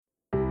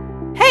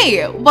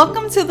Hey,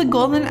 welcome to the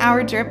Golden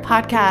Hour Drip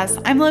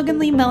podcast. I'm Logan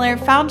Lee Miller,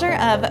 founder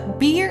of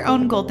Be Your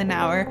Own Golden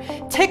Hour,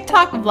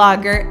 TikTok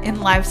vlogger, and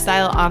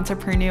lifestyle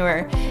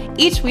entrepreneur.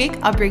 Each week,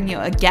 I'll bring you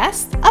a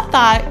guest, a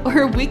thought,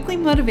 or a weekly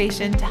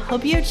motivation to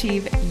help you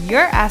achieve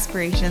your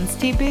aspirations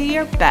to be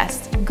your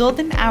best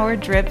Golden Hour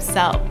Drip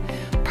self.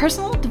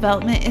 Personal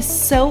development is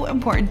so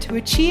important to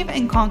achieve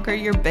and conquer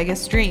your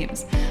biggest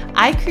dreams.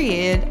 I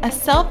created a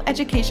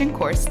self-education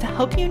course to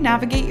help you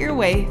navigate your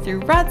way through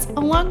ruts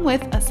along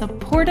with a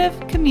supportive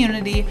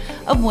community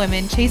of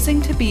women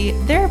chasing to be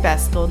their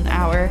best golden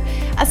hour.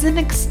 As an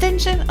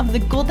extension of the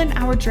Golden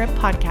Hour Drip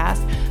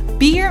podcast,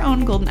 Be Your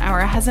Own Golden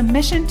Hour has a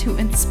mission to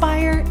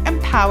inspire,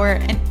 empower,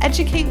 and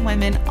educate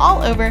women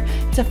all over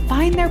to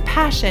find their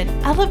passion,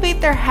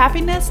 elevate their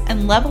happiness,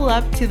 and level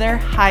up to their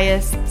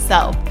highest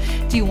self.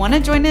 Do you want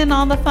to join in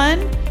on the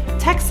fun?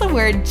 Text the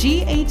word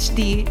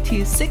GHD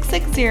to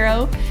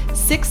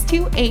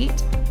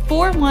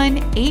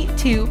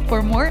 660-628-4182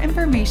 for more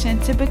information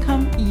to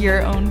become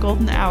your own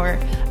golden hour.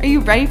 Are you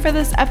ready for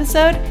this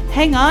episode?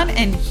 Hang on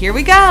and here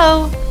we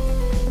go!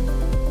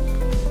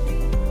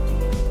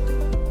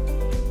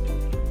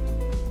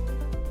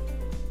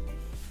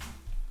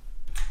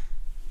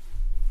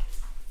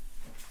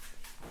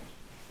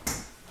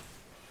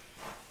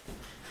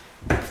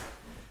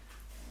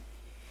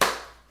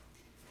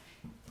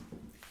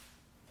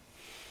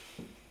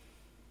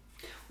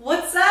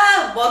 What's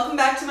up? Welcome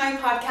back to my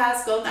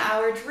podcast, Golden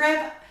Hour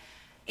Drip.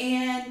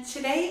 And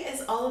today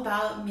is all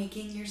about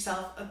making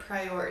yourself a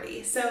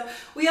priority. So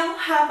we all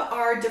have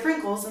our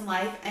different goals in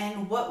life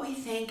and what we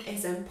think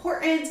is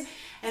important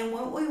and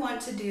what we want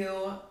to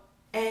do.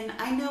 And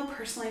I know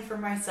personally for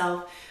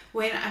myself,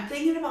 when I'm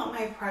thinking about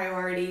my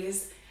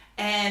priorities,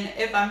 and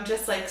if I'm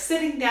just like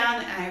sitting down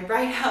and I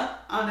write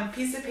out on a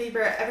piece of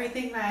paper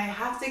everything that I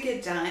have to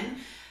get done,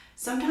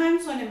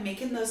 sometimes when I'm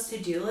making those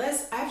to-do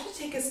lists, I have to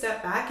take a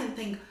step back and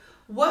think,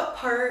 what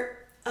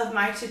part of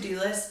my to-do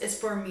list is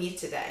for me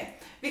today?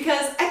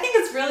 Because I think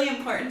it's really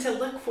important to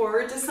look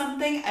forward to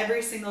something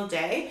every single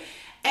day,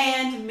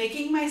 and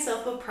making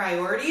myself a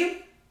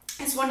priority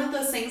is one of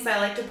those things that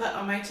I like to put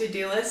on my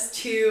to-do list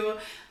to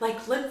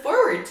like look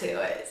forward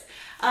to it.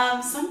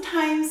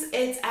 Sometimes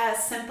it's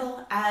as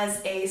simple as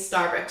a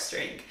Starbucks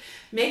drink.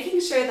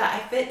 Making sure that I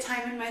fit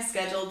time in my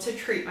schedule to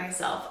treat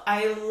myself.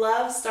 I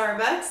love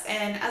Starbucks,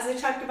 and as I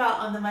talked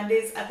about on the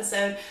Monday's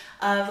episode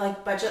of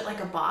like Budget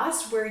Like a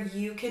Boss, where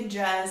you can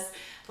just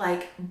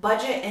like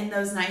budget in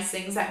those nice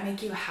things that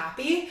make you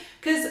happy,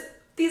 because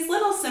these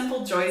little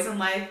simple joys in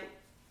life,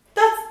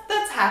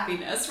 that's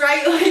happiness,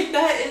 right? Like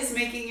that is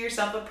making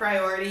yourself a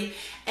priority.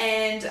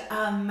 And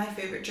my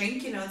favorite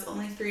drink, it's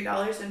only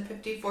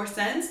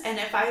 $3.54, and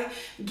if I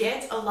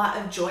get a lot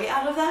of joy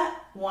out of that,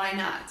 why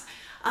not?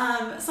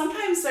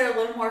 Sometimes they're a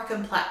little more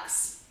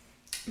complex.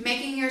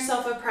 Making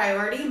yourself a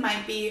priority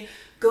might be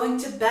going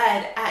to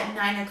bed at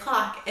 9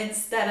 o'clock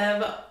instead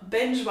of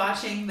binge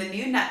watching the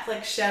new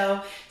Netflix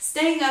show,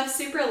 staying up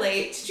super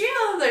late. Did you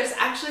know there's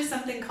actually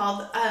something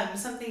called,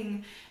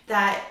 something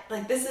that,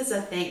 like, this is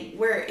a thing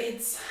where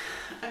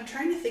I'm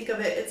trying to think of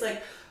it, it's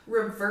like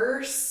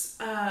reverse,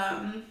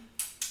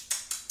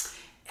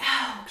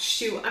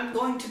 I'm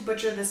going to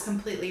butcher this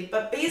completely,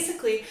 but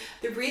basically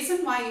the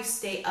reason why you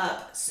stay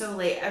up so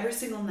late every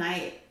single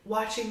night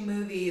watching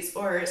movies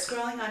or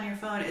scrolling on your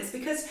phone is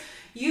because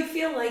you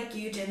feel like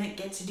you didn't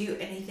get to do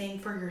anything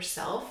for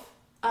yourself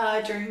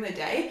during the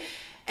day.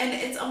 And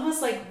it's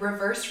almost like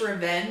reverse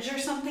revenge or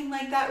something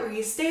like that, where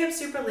you stay up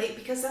super late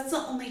because that's the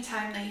only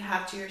time that you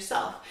have to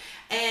yourself.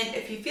 And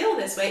if you feel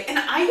this way, and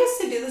I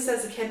used to do this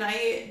as a kid, and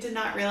I did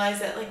not realize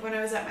that, like when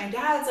I was at my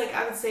dad's, like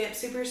I would stay up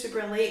super,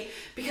 super late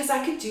because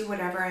I could do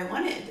whatever I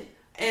wanted.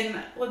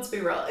 And let's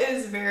be real,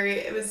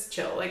 it was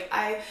chill. Like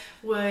I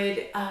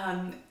would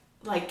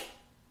like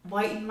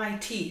whiten my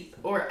teeth,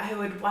 or I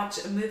would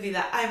watch a movie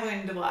that I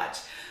wanted to watch.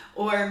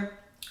 Or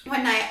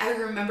one night I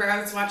remember I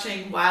was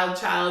watching Wild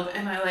Child,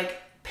 and I like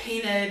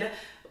painted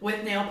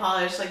with nail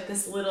polish like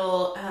this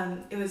little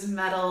it was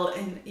metal,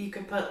 and you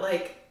could put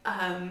like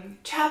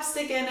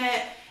chapstick in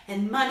it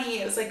and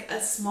money. It was like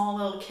a small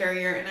little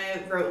carrier, and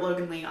I wrote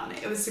Logan Lee on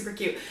it. It was super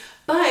cute.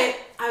 But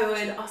I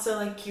would also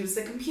like use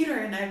the computer,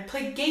 and I'd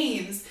play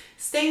games,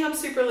 staying up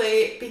super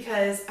late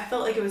because I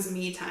felt like it was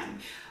me time.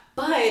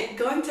 But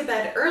going to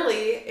bed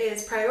early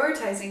is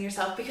prioritizing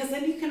yourself, because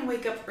then you can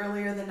wake up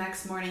earlier the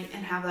next morning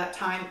and have that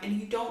time, and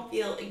you don't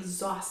feel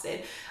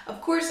exhausted.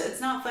 Of course,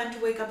 it's not fun to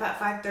wake up at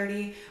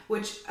 5:30,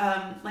 which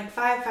like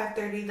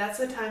 5:30, that's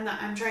the time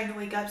that I'm trying to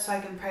wake up so I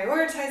can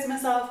prioritize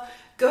myself,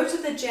 go to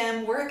the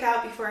gym, work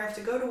out before I have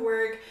to go to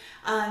work,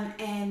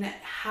 and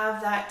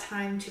have that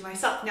time to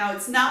myself. Now,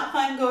 it's not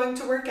fun going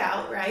to work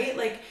out, right?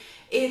 Like,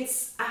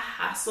 it's a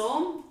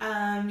hassle.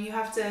 You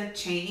have to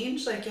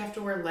change, like you have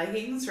to wear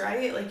leggings,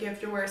 right? Like you have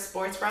to wear a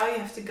sports bra, you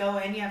have to go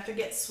in, you have to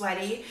get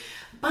sweaty.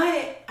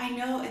 But I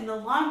know in the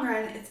long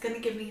run, it's going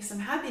to give me some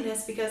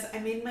happiness because I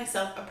made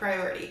myself a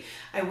priority.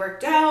 I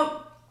worked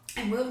out,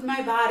 I moved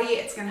my body.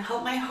 It's going to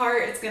help my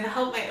heart. It's going to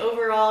help my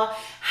overall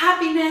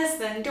happiness,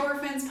 the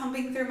endorphins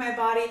pumping through my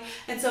body.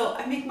 And so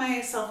I make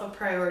myself a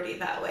priority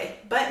that way.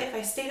 But if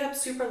I stayed up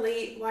super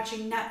late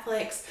watching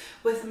Netflix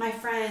with my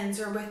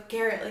friends or with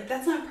Garrett, like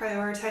that's not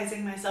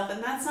prioritizing myself,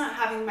 and that's not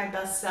having my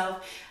best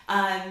self,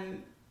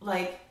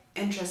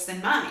 interest in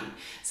mind.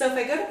 So if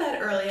I go to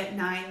bed early at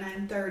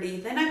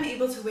 9:30, then I'm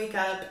able to wake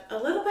up a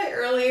little bit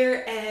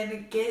earlier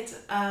and get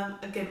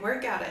a good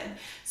workout in.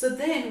 So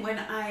then when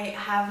I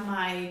have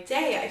my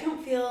day, I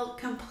don't feel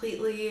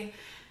completely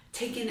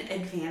taken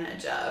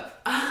advantage of,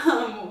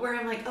 where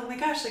I'm like, oh my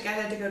gosh, like I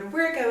had to go to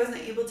work, I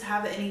wasn't able to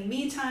have any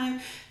me time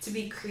to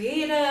be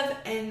creative.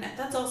 And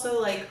that's also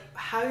like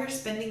how you're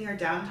spending your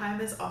downtime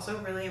is also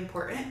really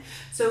important.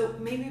 So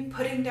maybe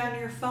putting down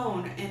your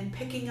phone and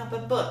picking up a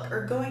book,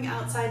 or going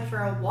outside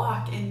for a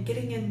walk and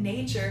getting in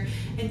nature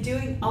and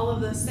doing all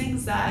of those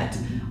things that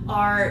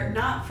are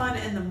not fun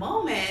in the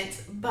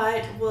moment,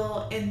 but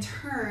will in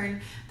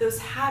turn, those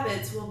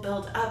habits will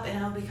build up and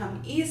it'll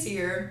become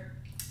easier,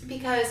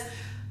 because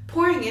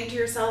pouring into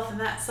yourself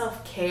and that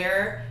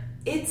self-care,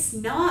 it's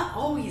not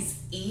always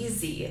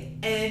easy.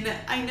 And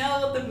I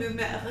know the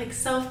movement of like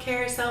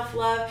self-care,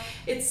 self-love,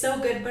 it's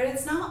so good, but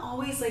it's not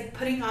always like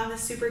putting on a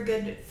super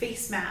good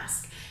face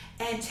mask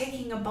and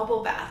taking a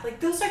bubble bath. Like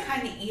those are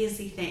kind of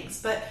easy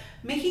things, but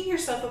making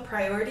yourself a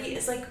priority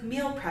is like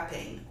meal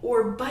prepping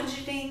or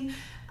budgeting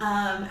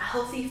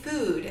healthy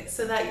food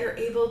so that you're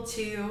able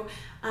to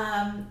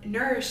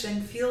nourish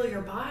and fuel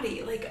your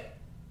body. Like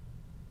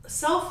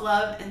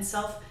self-love and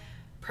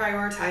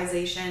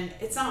prioritization,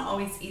 it's not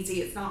always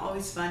easy, it's not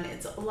always fun,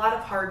 it's a lot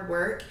of hard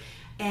work,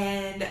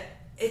 and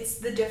it's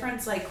the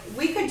difference. Like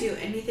we could do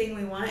anything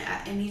we want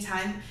at any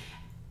time,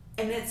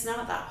 and it's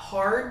not that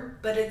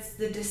hard, but it's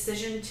the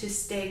decision to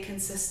stay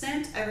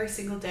consistent every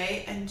single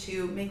day and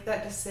to make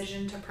that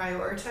decision to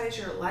prioritize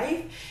your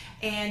life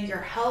and your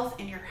health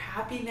and your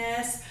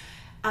happiness.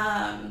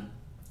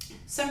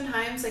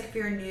 Sometimes, like if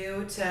you're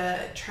new to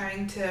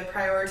trying to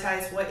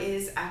prioritize what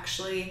is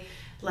actually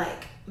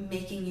like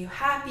making you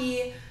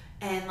happy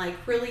and like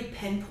really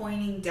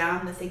pinpointing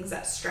down the things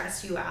that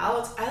stress you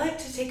out, I like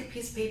to take a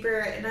piece of paper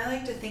and I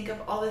like to think of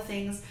all the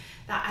things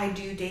that I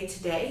do day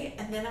to day,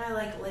 and then I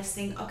like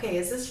listing, okay,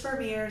 is this for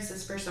me or is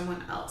this for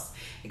someone else?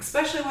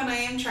 Especially when I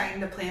am trying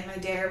to plan my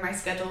day or my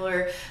schedule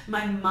or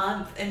my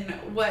month and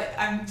what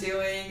I'm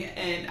doing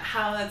and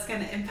how that's going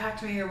to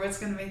impact me or what's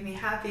going to make me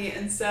happy.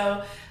 And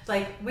so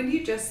like when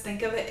you just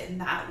think of it in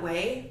that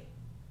way,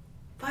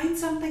 find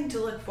something to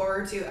look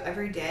forward to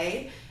every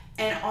day,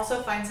 and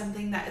also find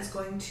something that is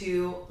going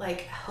to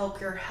like help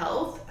your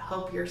health,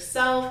 help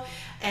yourself,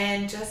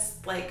 and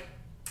just like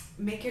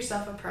make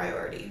yourself a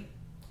priority.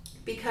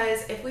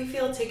 Because if we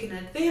feel taken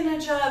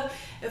advantage of,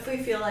 if we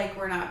feel like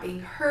we're not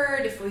being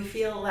heard, if we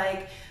feel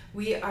like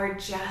we are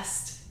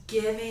just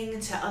giving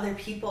to other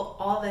people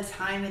all the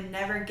time and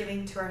never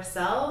giving to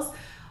ourselves,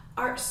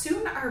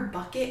 soon our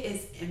bucket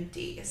is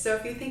empty. So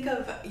if you think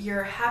of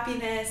your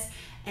happiness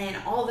and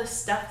all the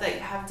stuff that you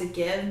have to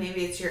give,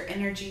 maybe it's your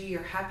energy,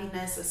 your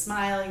happiness, a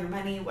smile, your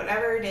money,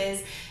 whatever it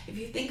is, if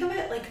you think of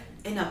it like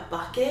in a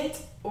bucket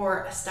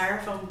or a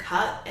styrofoam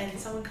cup, and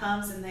someone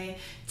comes and they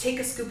take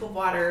a scoop of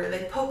water,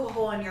 they poke a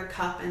hole in your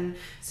cup, and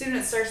soon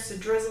it starts to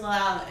drizzle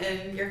out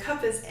and your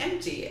cup is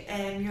empty,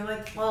 and you're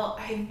like, well,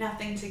 I have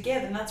nothing to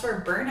give. And that's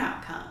where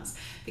burnout comes,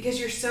 because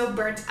you're so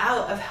burnt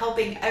out of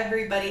helping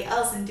everybody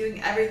else and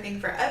doing everything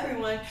for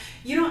everyone,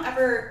 you don't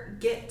ever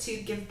get to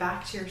give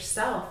back to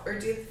yourself or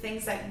do the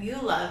things that you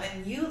love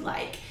and you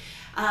like.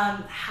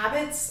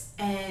 Habits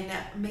and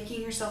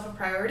making yourself a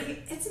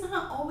priority, it's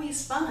not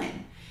always fun.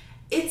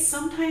 It's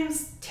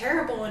sometimes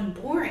terrible and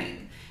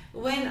boring.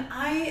 When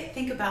I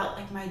think about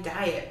like my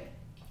diet,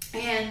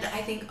 and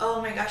I think,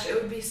 oh my gosh, it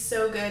would be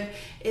so good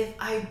if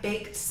I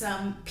baked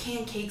some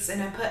pancakes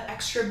and I put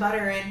extra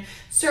butter and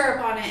syrup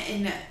on it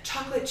and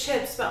chocolate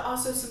chips, but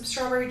also some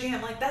strawberry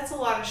jam. Like that's a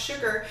lot of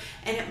sugar,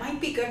 and it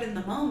might be good in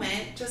the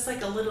moment, just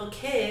like a little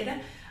kid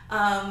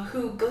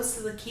who goes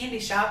to the candy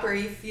shop, or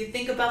if you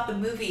think about the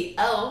movie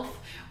Elf,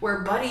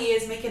 where Buddy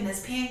is making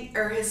his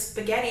his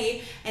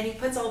spaghetti and he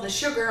puts all the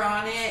sugar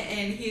on it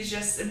and he's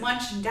just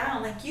munching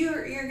down, like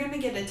you're gonna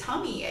get a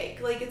tummy ache.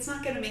 Like it's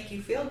not gonna make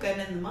you feel good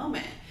in the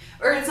moment,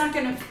 or it's not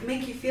gonna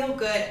make you feel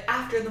good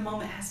after the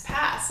moment has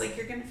passed. Like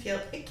you're gonna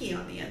feel icky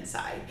on the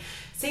inside.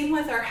 Same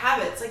with our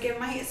habits. Like it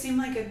might seem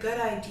like a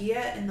good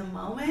idea in the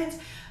moment,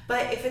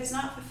 but if it's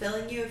not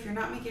fulfilling you, if you're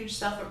not making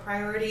yourself a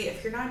priority,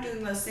 if you're not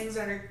doing those things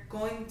that are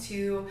going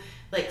to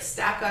like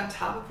stack on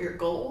top of your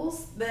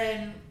goals,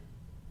 then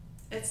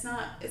it's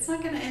not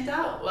going to end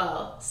out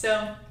well.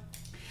 So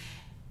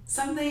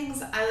some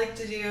things I like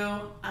to do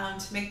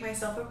to make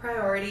myself a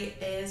priority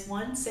is,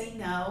 one, say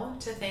no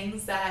to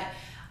things that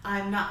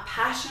I'm not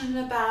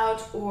passionate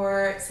about,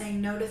 or saying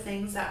no to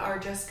things that are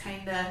just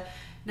kind of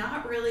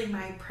not really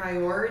my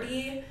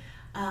priority.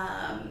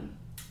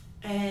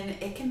 And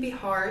it can be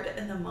hard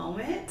in the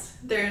moment.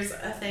 There's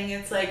a thing,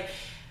 it's like,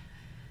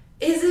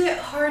 is it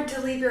hard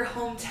to leave your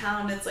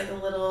hometown? It's like a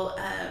little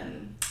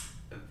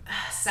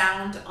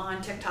sound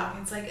on TikTok.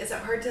 It's like, is it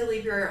hard to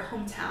leave your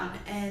hometown?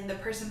 And the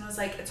person was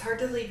like, it's hard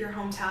to leave your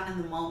hometown in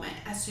the moment.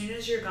 As soon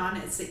as you're gone,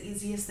 it's the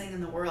easiest thing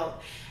in the world.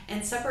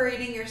 And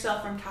separating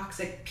yourself from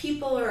toxic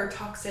people or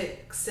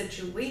toxic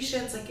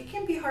situations, like, it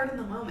can be hard in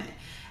the moment.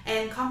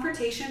 And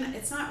confrontation,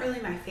 it's not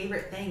really my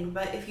favorite thing,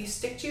 but if you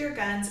stick to your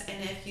guns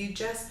and if you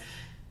just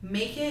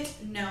make it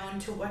known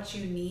to what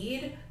you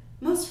need,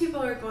 most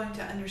people are going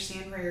to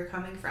understand where you're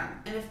coming from.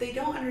 And if they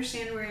don't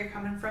understand where you're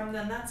coming from,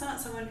 then that's not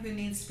someone who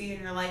needs to be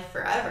in your life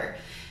forever.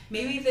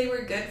 Maybe they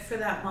were good for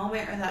that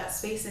moment or that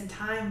space and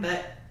time,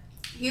 but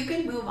you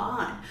can move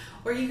on,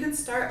 or you can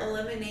start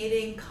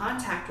eliminating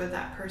contact with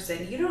that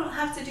person. You don't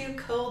have to do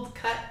cold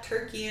cut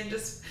turkey and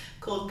just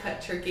cold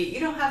cut turkey. You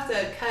don't have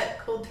to cut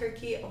cold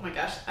turkey. Oh my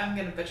gosh, I'm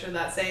going to butcher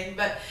that saying,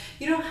 but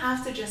you don't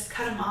have to just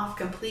cut them off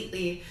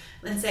completely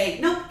and say,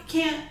 nope, you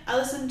can't. I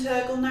listened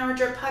to Golden Hour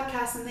Drip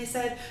podcast and they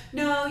said,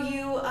 no,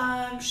 you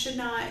should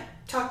not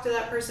talk to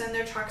that person.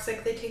 They're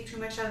toxic. They take too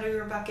much out of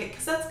your bucket,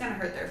 because that's going to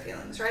hurt their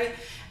feelings, right?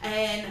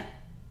 And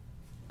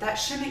that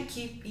shouldn't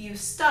keep you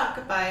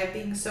stuck by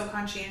being so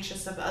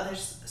conscientious of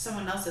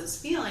someone else's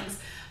feelings,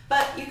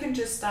 but you can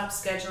just stop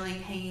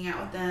scheduling, hanging out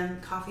with them,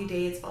 coffee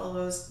dates, all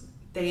those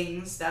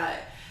things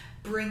that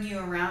bring you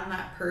around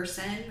that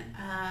person.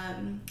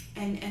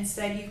 And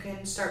instead you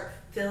can start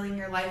filling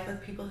your life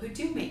with people who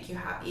do make you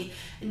happy,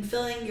 and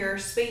filling your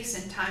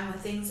space and time with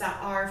things that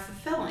are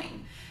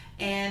fulfilling.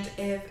 And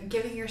if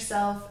giving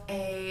yourself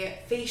a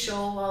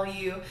facial while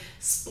you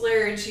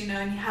splurge, and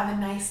you have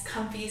a nice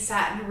comfy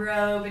satin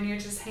robe and you're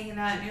just hanging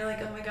out and you're like,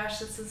 oh my gosh,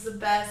 this is the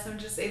best. I'm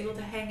just able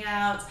to hang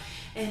out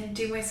and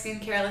do my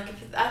skincare. Like,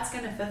 if that's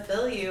going to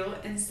fulfill you,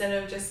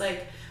 instead of just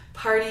like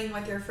partying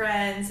with your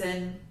friends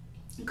and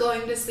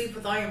going to sleep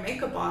with all your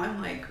makeup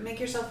on, like, make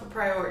yourself a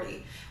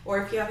priority.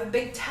 Or if you have a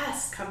big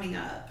test coming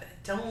up,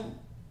 don't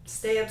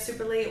stay up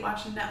super late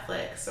watching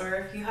Netflix. Or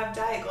if you have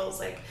diet goals,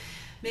 like,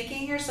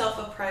 making yourself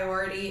a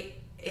priority,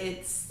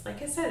 it's,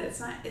 like I said, it's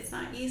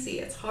not easy.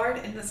 It's hard,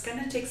 and it's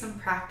going to take some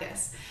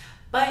practice.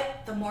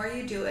 But the more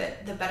you do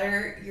it, the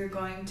better you're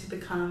going to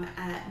become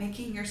at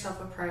making yourself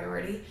a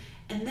priority.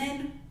 And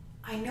then,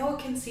 I know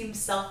it can seem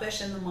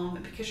selfish in the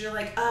moment, because you're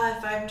like,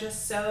 if I'm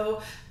just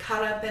so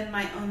caught up in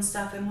my own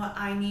stuff and what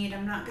I need,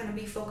 I'm not going to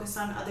be focused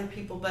on other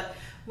people. But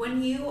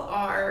when you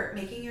are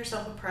making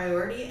yourself a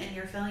priority and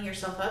you're filling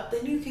yourself up,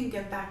 then you can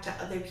give back to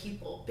other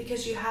people,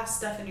 because you have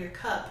stuff in your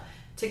cup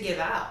to give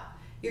out.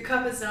 Your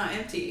cup is not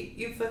empty.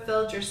 You've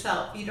fulfilled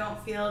yourself. You don't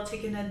feel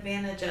taken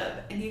advantage of,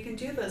 and you can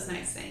do those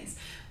nice things,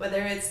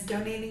 whether it's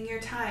donating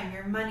your time,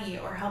 your money,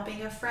 or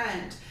helping a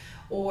friend,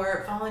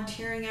 or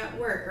volunteering at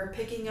work, or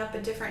picking up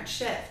a different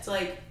shift.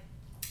 Like,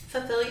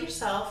 fulfill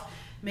yourself,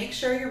 make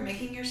sure you're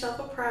making yourself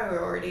a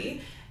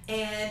priority,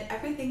 and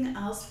everything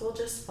else will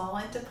just fall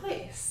into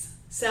place.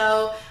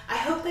 So I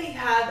hope that you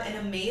have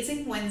an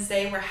amazing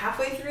Wednesday. We're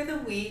halfway through the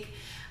week.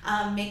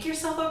 Make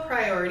yourself a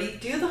priority,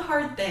 do the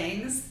hard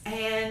things,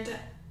 and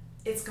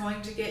it's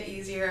going to get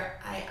easier.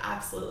 I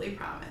absolutely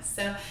promise.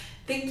 So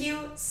thank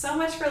you so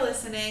much for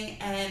listening,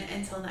 and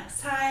until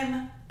next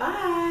time,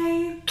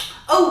 bye.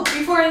 Oh,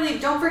 before I leave,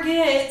 don't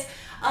forget,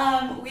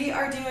 we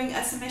are doing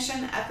a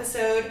submission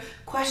episode,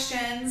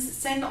 questions.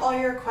 Send all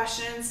your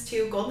questions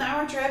to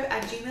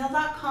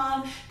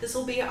goldenhourdrip@gmail.com. This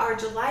will be our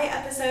July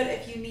episode.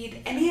 If you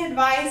need any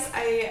advice,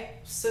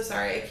 so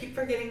sorry, I keep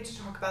forgetting to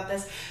talk about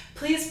this.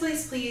 Please,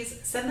 please, please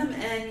send them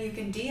in. You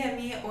can DM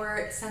me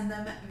or send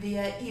them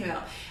via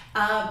email.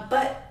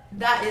 But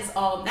that is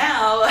all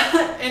now.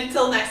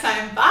 Until next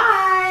time,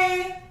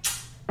 bye.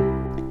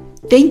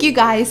 Thank you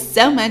guys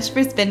so much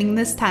for spending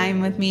this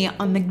time with me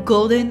on the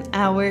Golden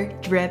Hour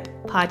Drip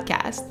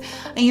podcast.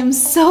 I am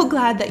so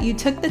glad that you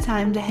took the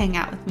time to hang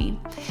out with me.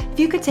 If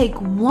you could take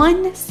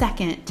 1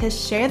 second to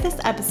share this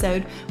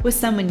episode with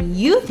someone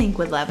you think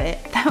would love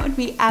it, that would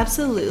be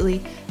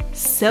absolutely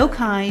so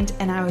kind,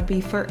 and I would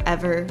be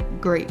forever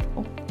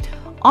grateful.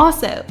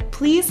 Also,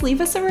 please leave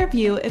us a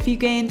review if you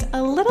gained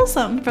a little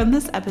something from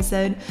this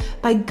episode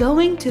by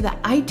going to the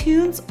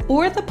iTunes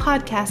or the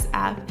podcast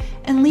app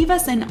and leave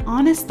us an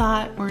honest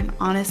thought or an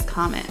honest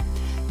comment.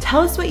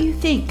 Tell us what you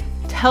think.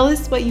 Tell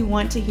us what you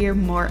want to hear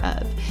more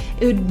of.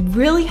 It would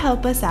really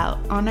help us out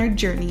on our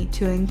journey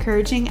to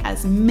encouraging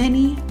as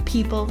many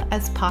people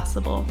as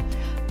possible.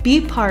 Be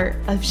part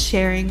of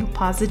sharing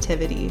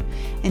positivity.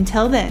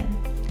 Until then,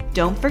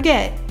 don't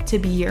forget to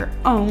be your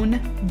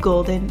own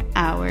golden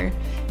hour.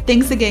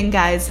 Thanks again,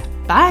 guys.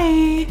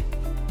 Bye.